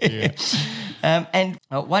me. Yeah. And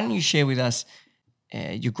why don't you share with us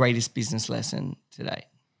your greatest business lesson today?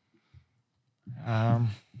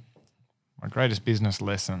 My greatest business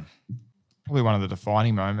lesson, probably one of the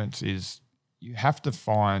defining moments, is you have to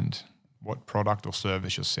find what product or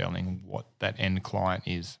service you're selling, what that end client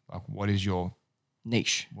is. Like, what is your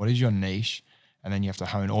niche? What is your niche? And then you have to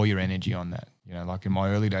hone all your energy on that. Like in my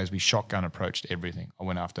early days, we shotgun approached everything. I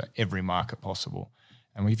went after every market possible.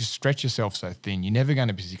 And when you stretch yourself so thin, you're never going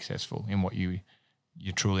to be successful in what you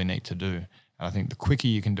truly need to do. And I think the quicker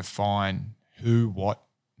you can define who, what,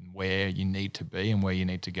 and where you need to be and where you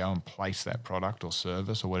need to go and place that product or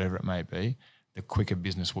service or whatever it may be, the quicker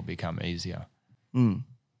business will become easier. 100%.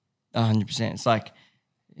 It's like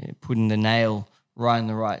putting the nail right in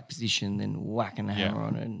the right position, then whacking the hammer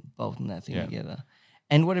on it and bolting that thing together.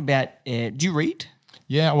 And what about, do you read?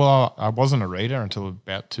 Yeah, well, I wasn't a reader until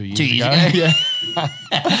about 2 years ago. 2 years ago?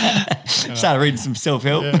 Yeah. Started reading some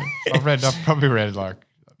self-help. Yeah. I've probably read like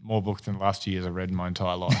more books than the last 2 years I've read in my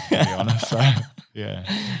entire life, to be honest. So, yeah.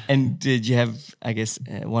 And did you have, I guess,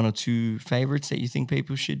 one or two favorites that you think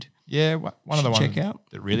people should one of the check ones out?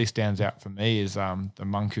 that really stands out for me is The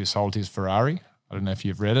Monk Who Sold His Ferrari. I don't know if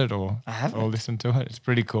you've read it or listened to it. It's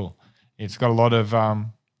pretty cool. It's got a lot of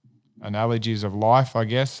analogies of life, I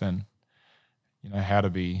guess, and how to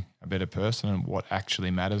be a better person and what actually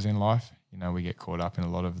matters in life. We get caught up in a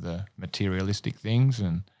lot of the materialistic things,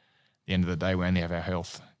 and at the end of the day, we only have our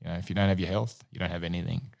health. If you don't have your health, you don't have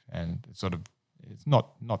anything. And it's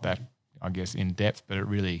not that, I guess, in depth, but it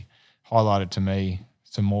really highlighted to me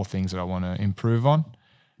some more things that I want to improve on.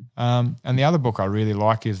 And the other book I really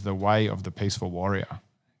like is The Way of the Peaceful Warrior.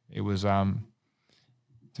 It was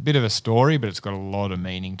it's a bit of a story, but it's got a lot of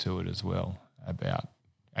meaning to it as well about,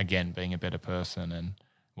 again, being a better person and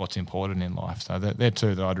what's important in life. So they're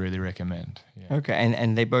two that I'd really recommend. Yeah. Okay,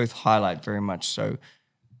 and they both highlight very much so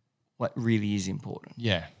what really is important.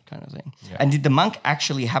 Yeah. Kind of thing. Yeah. And did the monk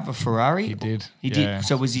actually have a Ferrari? He did. He did.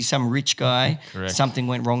 So was he some rich guy? Correct. Something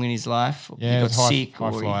went wrong in his life? Yeah, he got sick?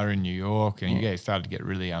 High flyer in New York, and he started to get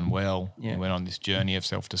really unwell. Yeah. He went on this journey of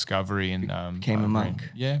self-discovery and became a monk.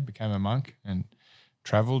 Became a monk and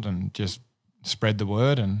travelled and just spread the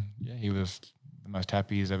word, and he was the most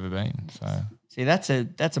happy he's ever been. So see, that's a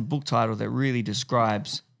book title that really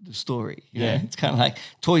describes the story. Yeah, it's kind of like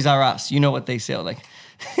Toys R Us. You know what they sell, like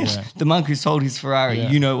The Monk Who Sold His Ferrari. Yeah.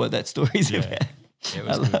 You know what that story is about. Yeah, it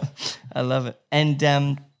was good. I love it. And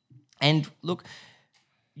look,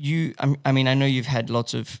 I mean, I know you've had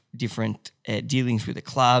lots of different dealings with the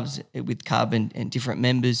clubs, with Cub and different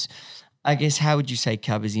members. I guess, how would you say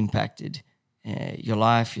Cub has impacted your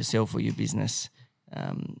life, yourself, or your business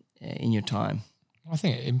in your time? I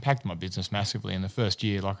think it impacted my business massively in the first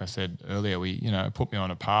year. Like I said earlier, it put me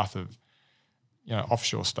on a path of,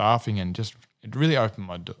 offshore staffing, and just it really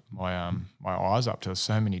opened my eyes up to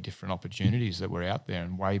so many different opportunities that were out there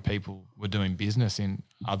and way people were doing business in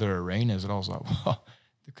other arenas. And I was like, well,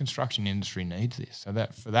 the construction industry needs this. So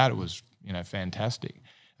it was fantastic.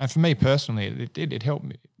 And for me personally, it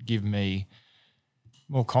helped give me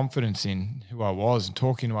more confidence in who I was and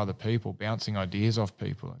talking to other people, bouncing ideas off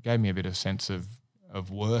people. It gave me a bit of sense of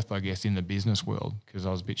worth, I guess, in the business world, because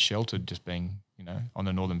I was a bit sheltered just being, on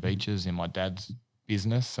the northern beaches in my dad's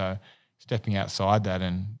business. So stepping outside that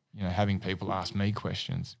and, having people ask me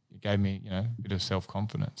questions, it gave me, a bit of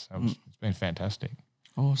self-confidence. So it's been fantastic.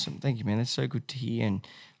 Awesome. Thank you, man. That's so good to hear. And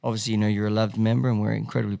obviously, you're a loved member, and we're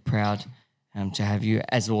incredibly proud to have you,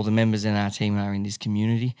 as all the members in our team are in this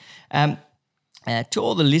community. To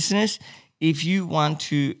all the listeners, if you want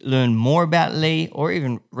to learn more about Lee or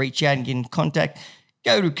even reach out and get in contact,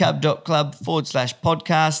 go to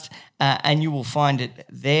cub.club/podcast and you will find it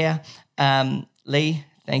there. Lee,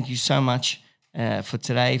 thank you so much for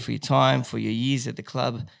today, for your time, for your years at the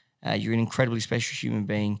club. You're an incredibly special human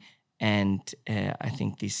being, and I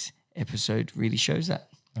think this episode really shows that.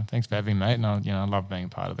 Well, thanks for having me, mate. And I love being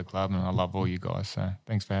part of the club, and I love all you guys. So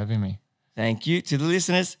thanks for having me. Thank you to the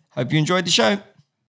listeners. Hope you enjoyed the show.